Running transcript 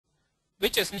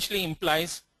which essentially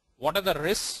implies what are the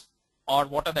risks or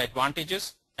what are the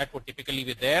advantages that would typically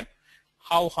be there,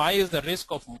 how high is the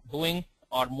risk of doing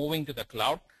or moving to the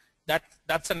cloud.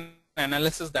 That's an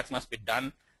analysis that must be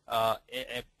done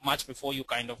much before you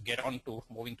kind of get on to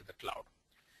moving to the cloud.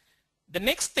 The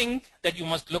next thing that you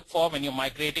must look for when you're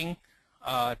migrating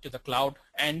to the cloud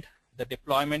and the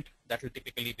deployment that will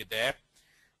typically be there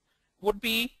would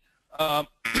be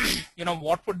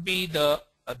what would be the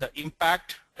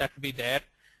impact that will be there,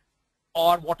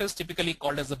 or what is typically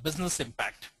called as a business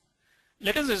impact.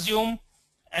 Let us assume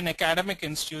an academic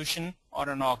institution or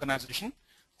an organization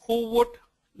who would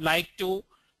like to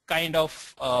kind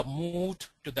of move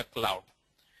to the cloud.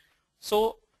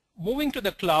 So moving to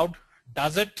the cloud,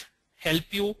 does it help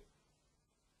you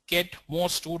get more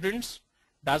students?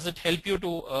 Does it help you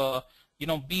to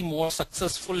be more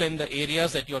successful in the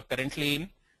areas that you're currently in?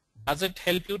 Does it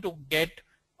help you to get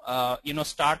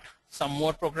start some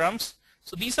more programs?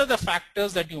 So these are the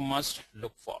factors that you must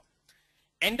look for.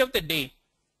 End of the day,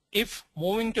 if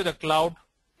moving to the cloud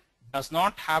does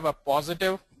not have a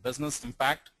positive business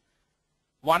impact,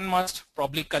 one must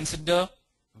probably consider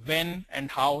when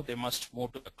and how they must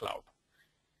move to the cloud.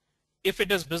 If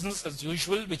it is business as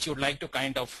usual, which you would like to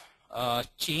kind of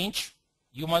change,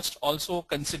 you must also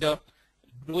consider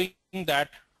doing that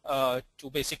to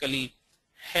basically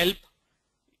help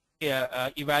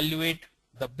evaluate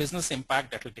the business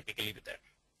impact that will typically be there.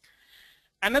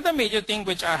 Another major thing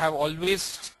which I have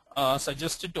always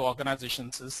suggested to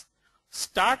organizations is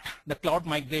start the cloud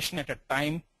migration at a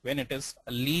time when it is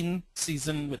a lean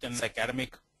season within the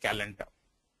academic calendar.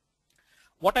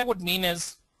 What I would mean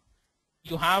is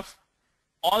you have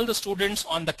all the students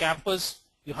on the campus,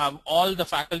 you have all the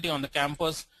faculty on the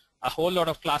campus, a whole lot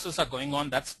of classes are going on.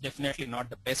 That's definitely not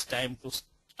the best time to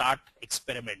start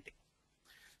experimenting.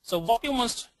 So what you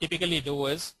must typically do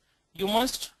is you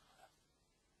must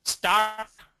start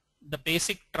the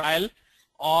basic trial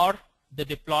or the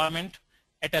deployment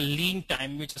at a lean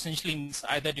time, which essentially means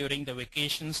either during the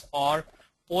vacations or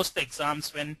post the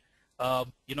exams when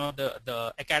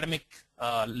the academic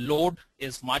load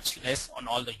is much less on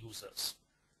all the users.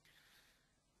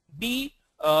 B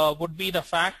would be the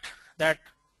fact that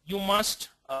you must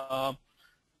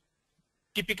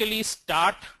typically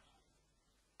start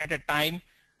at a time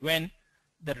when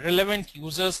the relevant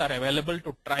users are available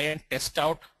to try and test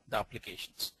out the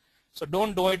applications. So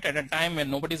don't do it at a time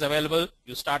when nobody's available.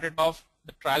 You start it off,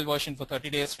 the trial version for 30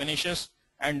 days finishes,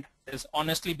 and there's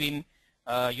honestly been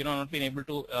not been able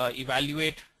to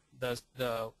evaluate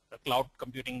the cloud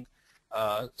computing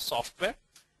software.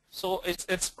 So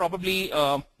it's probably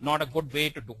not a good way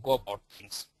to go about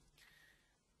things.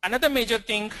 Another major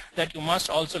thing that you must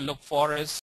also look for is